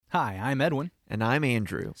Hi, I'm Edwin. And I'm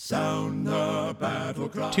Andrew. Sound the battle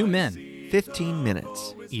cry. 2 men, 15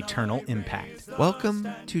 minutes. eternal impact. Welcome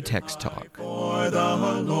to Text Talk. For the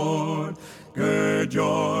Lord, gird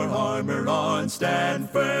your armor on, stand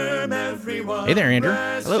firm, everyone. Hey there, Andrew.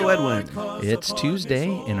 Hello, Edwin. It's Tuesday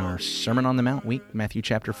in our Sermon on the Mount week, Matthew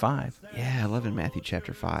chapter 5. Yeah, I love in Matthew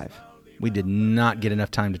chapter 5. We did not get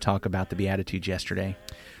enough time to talk about the Beatitudes yesterday,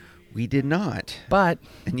 We did not, but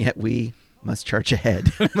and yet we must charge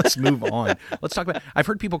ahead. let's move on. Let's talk about, I've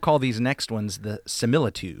heard people call these next ones the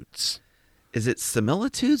similitudes. Is it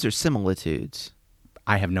similitudes or similitudes?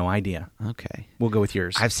 I have no idea. Okay. We'll go with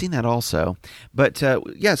yours. I've seen that also. But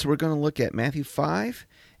yes, we're going to look at Matthew 5,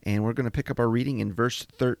 and we're going to pick up our reading in verse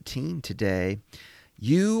 13 today.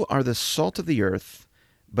 You are the salt of the earth,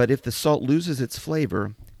 but if the salt loses its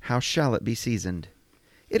flavor, how shall it be seasoned?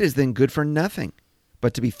 It is then good for nothing,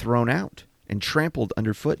 but to be thrown out and trampled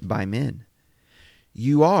underfoot by men.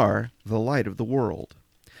 You are the light of the world.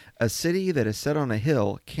 A city that is set on a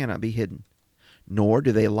hill cannot be hidden. Nor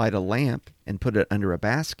do they light a lamp and put it under a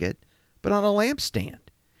basket, but on a lampstand,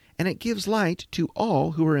 and it gives light to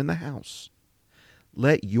all who are in the house.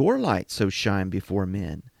 Let your light so shine before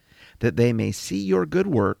men, that they may see your good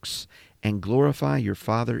works and glorify your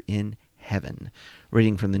Father in heaven.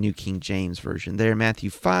 Reading from the New King James Version there, Matthew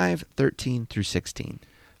 5:13 through 16.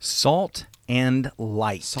 Salt and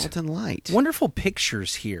light. Salt and light. Wonderful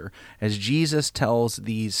pictures here as Jesus tells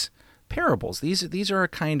these parables. These are a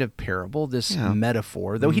kind of parable, this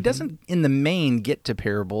metaphor, though he doesn't in the main get to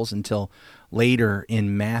parables until later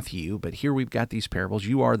in Matthew, but here we've got these parables.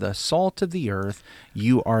 You are the salt of the earth.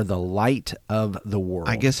 You are the light of the world.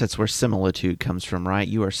 I guess that's where similitude comes from, right?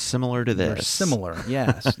 You are similar to this. They're similar,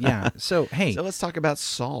 yes. Yeah. So, hey, So let's talk about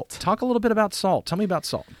salt. talk a little bit about salt. Tell me about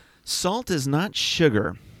salt. Salt is not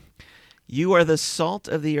sugar. You are the salt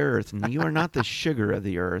of the earth, and you are not the sugar of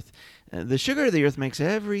the earth. The sugar of the earth makes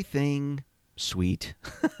everything sweet.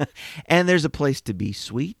 And there's a place to be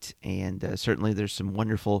sweet, and certainly there's some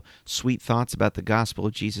wonderful sweet thoughts about the gospel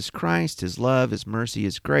of Jesus Christ, his love, his mercy,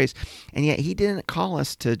 his grace. And yet he didn't call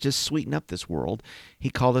us to just sweeten up this world.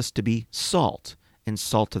 He called us to be salt and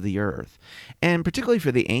salt of the earth. And particularly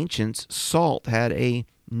for the ancients, salt had a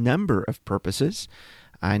number of purposes.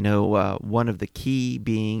 I know one of the key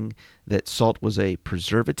being that salt was a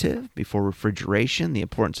preservative before refrigeration, the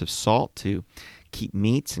importance of salt to keep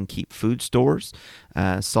meats and keep food stores.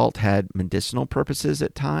 Salt had medicinal purposes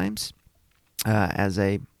at times as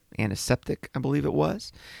a antiseptic, I believe it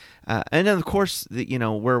was. And then, of course,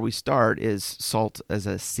 where we start is salt as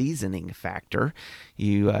a seasoning factor.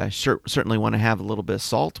 You certainly want to have a little bit of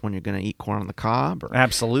salt when you're going to eat corn on the cob or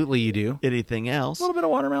Absolutely you do. anything else. A little bit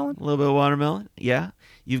of watermelon. A little bit of watermelon, yeah.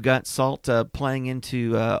 You've got salt playing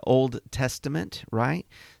into Old Testament, right?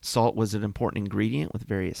 Salt was an important ingredient with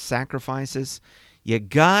various sacrifices. You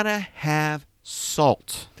gotta have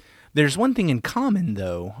salt. There's one thing in common,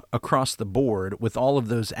 though, across the board with all of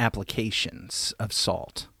those applications of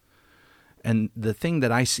salt. And the thing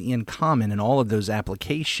that I see in common in all of those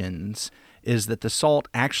applications is that the salt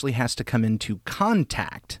actually has to come into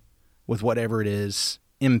contact with whatever it is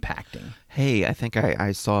impacting. Hey, I think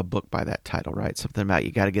I saw a book by that title, right? Something about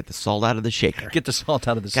you got to get the salt out of the shaker. Get the salt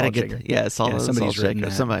out of the Gotta salt get shaker. salt out of the somebody's salt written shaker.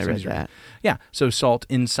 that. Somebody read Somebody's that. Yeah, so salt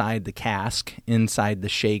inside the cask, inside the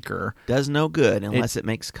shaker. Does no good unless it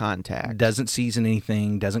makes contact. Doesn't season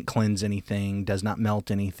anything, doesn't cleanse anything, does not melt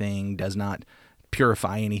anything, does not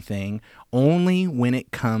purify anything, only when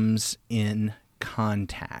it comes in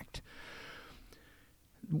contact.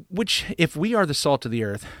 Which, if we are the salt of the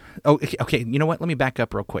earth... Oh, okay, you know what? Let me back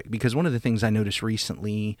up real quick, because one of the things I noticed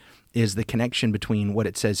recently is the connection between what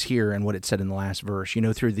it says here and what it said in the last verse.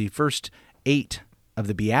 Through the first 8 of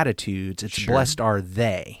the Beatitudes, it's Sure. blessed are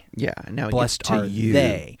they. Yeah, now it Blessed gets to are you.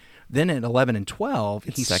 they. Then at 11 and 12,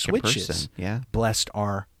 he second switches. person, yeah. Blessed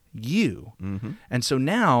are you. Mm-hmm. And so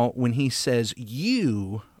now when he says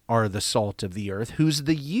you are the salt of the earth, who's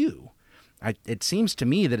the you? It seems to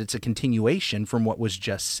me that it's a continuation from what was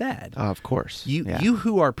just said. Of course. You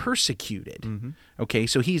who are persecuted. Mm-hmm. Okay,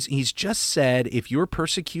 so he's just said, if you're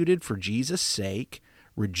persecuted for Jesus' sake,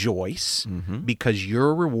 rejoice, because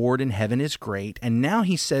your reward in heaven is great. And now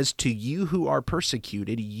he says to you who are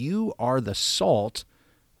persecuted, you are the salt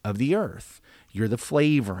of the earth. You're the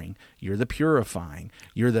flavoring. You're the purifying.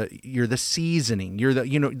 You're the seasoning.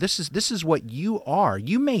 This is what you are.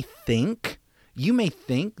 You may think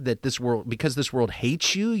that this world, because this world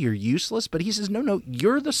hates you, you're useless. But he says, no,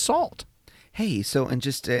 you're the salt. Hey, so, and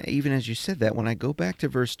just even as you said that, when I go back to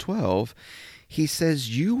verse 12, he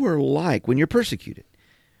says, you were like, when you're persecuted,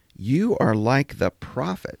 You are like the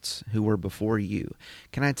prophets who were before you.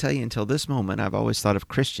 Can I tell you, until this moment, I've always thought of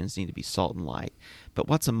Christians need to be salt and light. But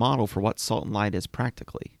what's a model for what salt and light is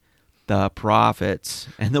practically? The prophets,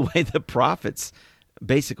 and the way the prophets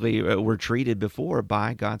basically were treated before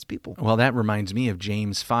by God's people. Well, that reminds me of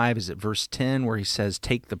James 5, is it verse 10, where he says,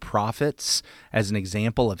 take the prophets as an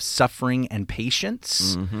example of suffering and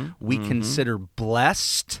patience. We consider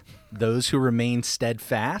blessed those who remain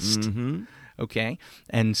steadfast. Okay,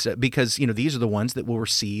 and so, because these are the ones that will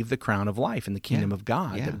receive the crown of life in the kingdom of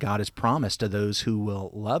God that God has promised to those who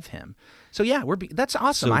will love Him. So that's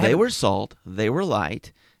awesome. So they were salt, they were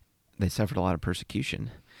light, they suffered a lot of persecution.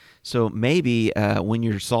 So maybe when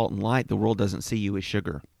you're salt and light, the world doesn't see you as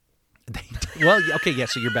sugar. Well, okay, yeah.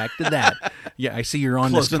 So you're back to that. Yeah, I see you're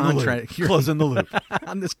on this contrast. Closing the loop.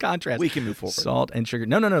 On this contrast. We can move forward. Salt and sugar.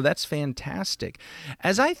 No. That's fantastic.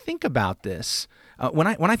 As I think about this, when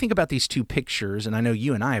I think about these two pictures, and I know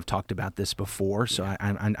you and I have talked about this before, so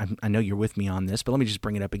I know you're with me on this. But let me just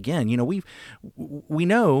bring it up again. We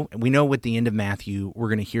know at the end of Matthew, we're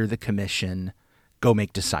going to hear the commission. Go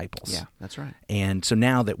make disciples. Yeah, that's right. And so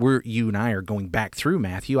now that you and I are going back through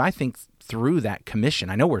Matthew, I think through that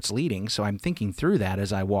commission. I know where it's leading, so I'm thinking through that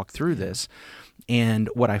as I walk through this. And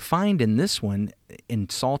what I find in this one, in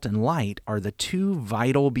salt and light, are the two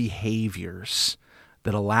vital behaviors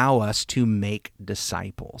that allow us to make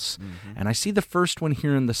disciples. And I see the first one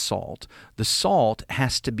here in the salt. The salt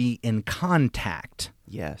has to be in contact.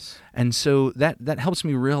 Yes. And so that helps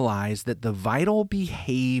me realize that the vital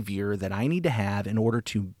behavior that I need to have in order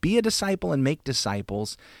to be a disciple and make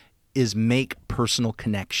disciples is make personal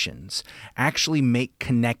connections. Actually make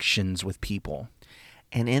connections with people.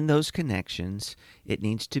 And in those connections, it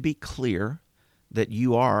needs to be clear that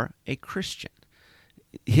you are a Christian.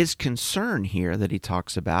 His concern here that he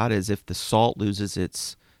talks about is if the salt loses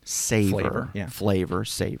its savor,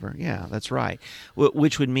 savor. Yeah, that's right.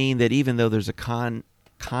 Which would mean that even though there's a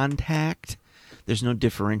contact, there's no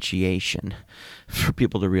differentiation for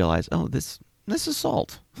people to realize, oh, this is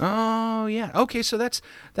salt. Oh, yeah. Okay, so that's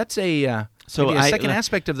a second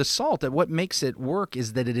aspect of the salt. That what makes it work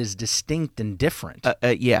is that it is distinct and different.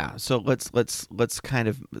 Yeah. So let's kind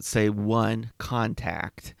of say one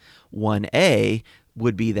contact, 1A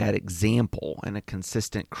would be that example and a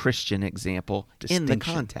consistent Christian example in the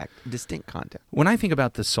distinct contact. When I think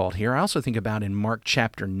about the salt here, I also think about in Mark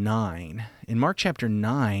chapter 9. In Mark chapter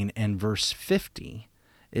 9 and verse 50,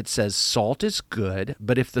 it says, salt is good,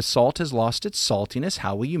 but if the salt has lost its saltiness,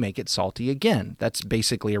 how will you make it salty again? That's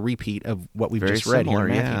basically a repeat of what we've just read here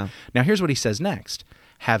in Matthew. Yeah. Now here's what he says next.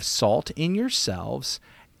 Have salt in yourselves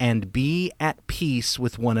and be at peace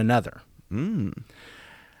with one another.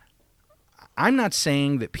 I'm not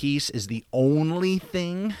saying that peace is the only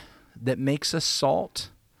thing that makes us salt,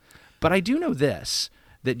 but I do know this,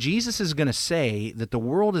 that Jesus is going to say that the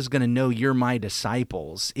world is going to know you're my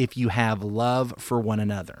disciples if you have love for one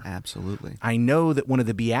another. Absolutely. I know that one of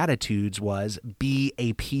the Beatitudes was, be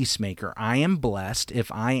a peacemaker. I am blessed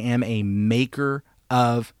if I am a maker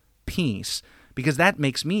of peace, because that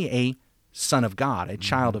makes me a son of God, a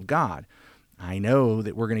child of God. I know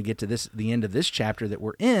that we're going to get to the end of this chapter that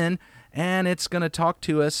we're in, and it's going to talk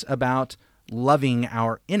to us about loving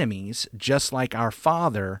our enemies just like our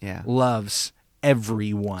Father loves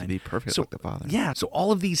everyone. To be perfect like the Father. Yeah, so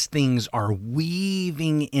all of these things are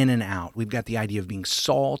weaving in and out. We've got the idea of being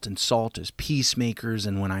salt, and salt is peacemakers,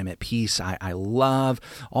 and when I'm at peace, I love.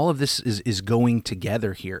 All of this is going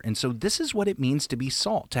together here. And so this is what it means to be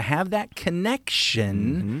salt, to have that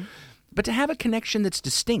connection, but to have a connection that's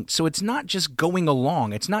distinct. So it's not just going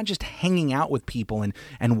along. It's not just hanging out with people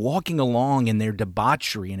and walking along in their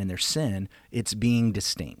debauchery and in their sin. It's being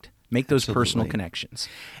distinct. Make those personal connections.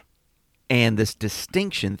 And this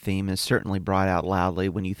distinction theme is certainly brought out loudly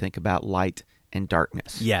when you think about light and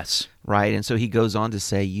darkness. Yes. Right? And so he goes on to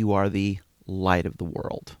say, you are the light of the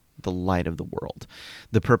world. The light of the world.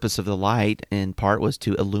 The purpose of the light, in part, was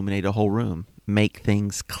to illuminate a whole room, make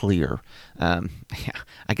things clear. I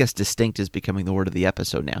guess distinct is becoming the word of the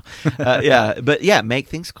episode now. Make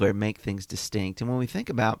things clear, make things distinct. And when we think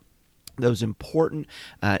about those important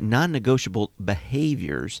non-negotiable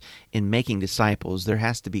behaviors in making disciples, there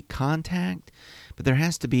has to be contact, but there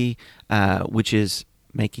has to be, which is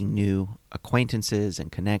making new acquaintances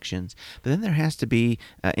and connections, but then there has to be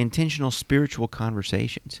intentional spiritual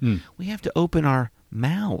conversations. We have to open our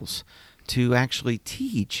mouths to actually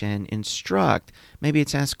teach and instruct. Maybe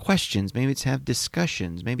it's ask questions, maybe it's have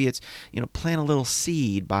discussions, maybe it's plant a little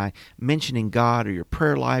seed by mentioning God or your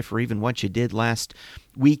prayer life, or even what you did last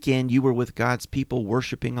weekend. You were with God's people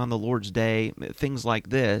worshiping on the Lord's Day, things like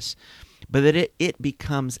this. but that it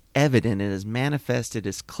becomes evident, it is manifested,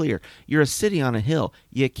 is clear. You're a city on a hill.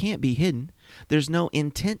 You can't be hidden. There's no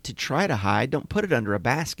intent to try to hide. Don't put it under a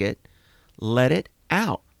basket. Let it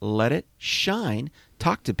out. Let it shine.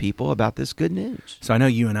 Talk to people about this good news. So I know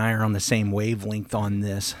you and I are on the same wavelength on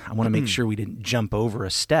this. I want to make sure we didn't jump over a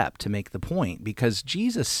step to make the point, because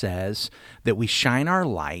Jesus says that we shine our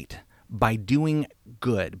light by doing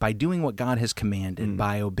good, by doing what God has commanded,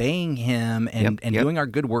 by obeying Him and doing our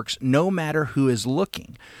good works, no matter who is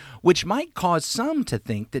looking, which might cause some to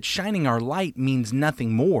think that shining our light means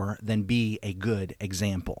nothing more than be a good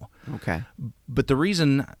example. Okay. But the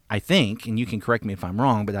reason, I think, and you can correct me if I'm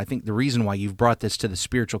wrong, but I think the reason why you've brought this to the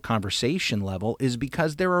spiritual conversation level is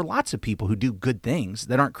because there are lots of people who do good things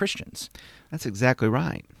that aren't Christians. That's exactly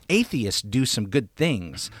right. Atheists do some good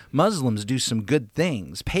things. Muslims do some good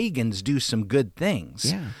things. Pagans do some good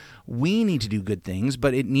things. Yeah. We need to do good things,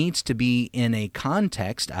 but it needs to be in a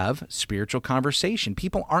context of spiritual conversation.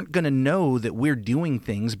 People aren't going to know that we're doing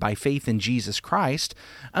things by faith in Jesus Christ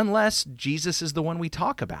unless Jesus is the one we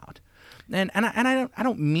talk about. And I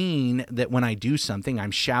don't mean that when I do something,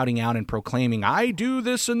 I'm shouting out and proclaiming, I do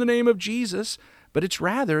this in the name of Jesus. But it's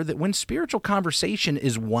rather that when spiritual conversation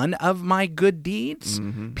is one of my good deeds,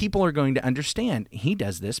 people are going to understand he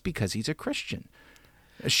does this because he's a Christian.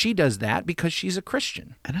 She does that because she's a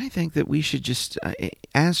Christian. And I think that we should just,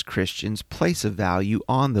 as Christians, place a value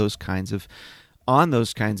on those kinds of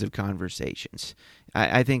conversations.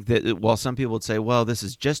 I think that while some people would say, well, this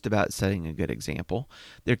is just about setting a good example,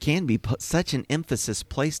 there can be such an emphasis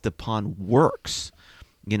placed upon works.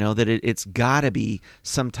 That it's got to be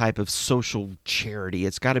some type of social charity.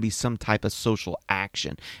 It's got to be some type of social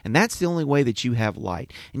action. And that's the only way that you have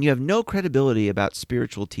light. And you have no credibility about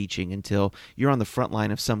spiritual teaching until you're on the front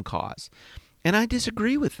line of some cause. And I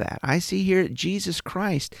disagree with that. I see here Jesus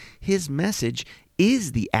Christ, His message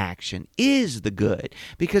is the action, is the good.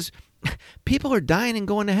 Because people are dying and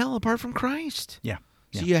going to hell apart from Christ. Yeah.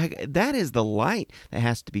 So that is the light that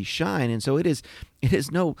has to be shined. And so it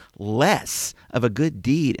is no less of a good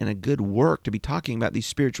deed and a good work to be talking about these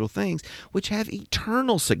spiritual things, which have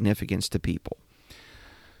eternal significance to people.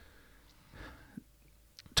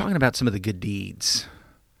 Talking about some of the good deeds,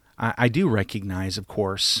 I do recognize, of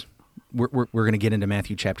course, we're going to get into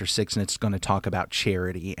Matthew chapter 6, and it's going to talk about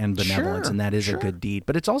charity and benevolence, and that is a good deed.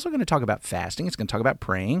 But it's also going to talk about fasting. It's going to talk about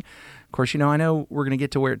praying. Of course, I know we're going to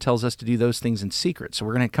get to where it tells us to do those things in secret, so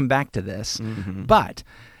we're going to come back to this. But,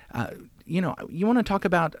 you want to talk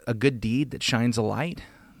about a good deed that shines a light?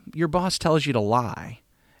 Your boss tells you to lie,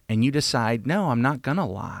 and you decide, no, I'm not going to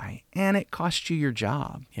lie, and it costs you your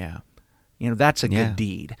job. Yeah. That's a good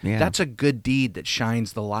deed. Yeah. That's a good deed that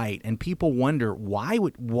shines the light. And people wonder, why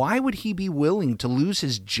would he be willing to lose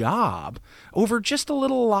his job over just a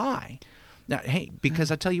little lie? Now, hey, because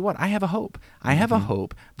I tell you what, I have a hope. I have a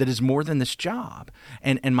hope that is more than this job.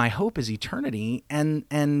 And my hope is eternity, and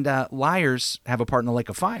liars have a part in the lake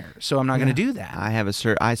of fire. So I'm not going to do that.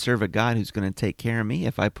 I serve a God who's going to take care of me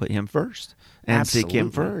if I put Him first. And seek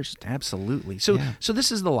Him first. Absolutely. So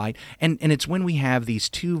this is the light. And it's when we have these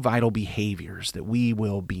two vital behaviors that we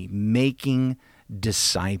will be making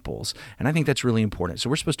disciples. And I think that's really important. So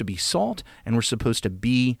we're supposed to be salt, and we're supposed to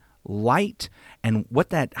be light. And what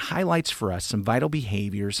that highlights for us, some vital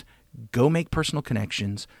behaviors: go make personal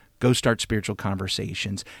connections, go start spiritual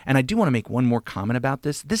conversations. And I do want to make one more comment about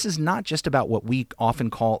this. This is not just about what we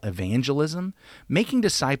often call evangelism. Making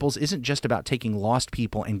disciples isn't just about taking lost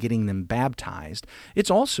people and getting them baptized.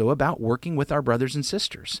 It's also about working with our brothers and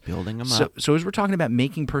sisters. Building them up. So as we're talking about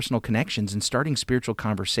making personal connections and starting spiritual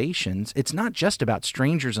conversations, it's not just about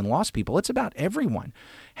strangers and lost people. It's about everyone.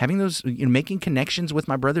 Having those, making connections with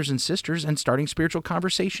my brothers and sisters and starting spiritual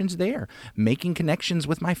conversations there. Making connections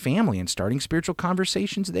with my family and starting spiritual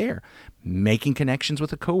conversations there. Making connections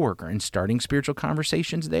with a coworker and starting spiritual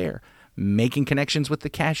conversations there. Making connections with the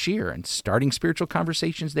cashier and starting spiritual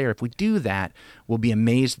conversations there. If we do that, we'll be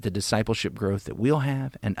amazed at the discipleship growth that we'll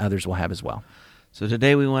have and others will have as well. So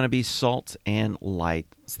today we want to be salt and light.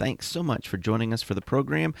 Thanks so much for joining us for the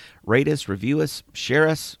program. Rate us, review us, share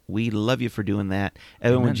us. We love you for doing that.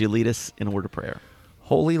 Evan, would you lead us in a word of prayer?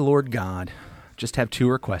 Holy Lord God, just have two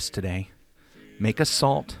requests today. Make us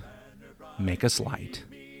salt, make us light.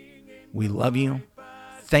 We love you.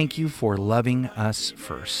 Thank you for loving us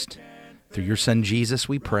first. Through your Son Jesus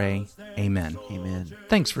we pray. Amen. Amen.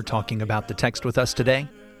 Thanks for talking about the text with us today.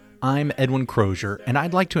 I'm Edwin Crozier, and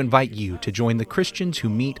I'd like to invite you to join the Christians who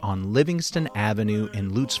meet on Livingston Avenue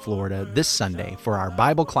in Lutz, Florida this Sunday for our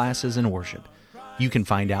Bible classes and worship. You can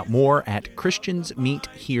find out more at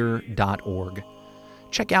christiansmeethere.org.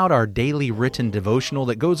 Check out our daily written devotional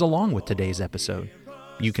that goes along with today's episode.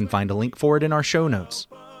 You can find a link for it in our show notes.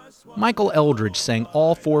 Michael Eldridge sang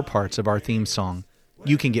all 4 parts of our theme song.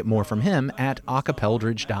 You can get more from him at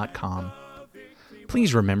acapeldridge.com.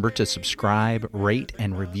 Please remember to subscribe, rate,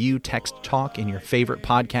 and review Text Talk in your favorite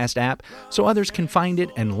podcast app so others can find it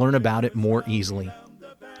and learn about it more easily.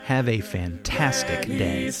 Have a fantastic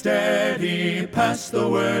day. Steady, pass the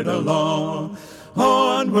word along.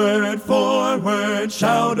 Onward, forward,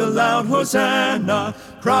 shout aloud, Hosanna.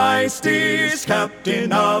 Christ is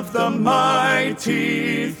captain of the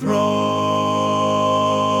mighty throne.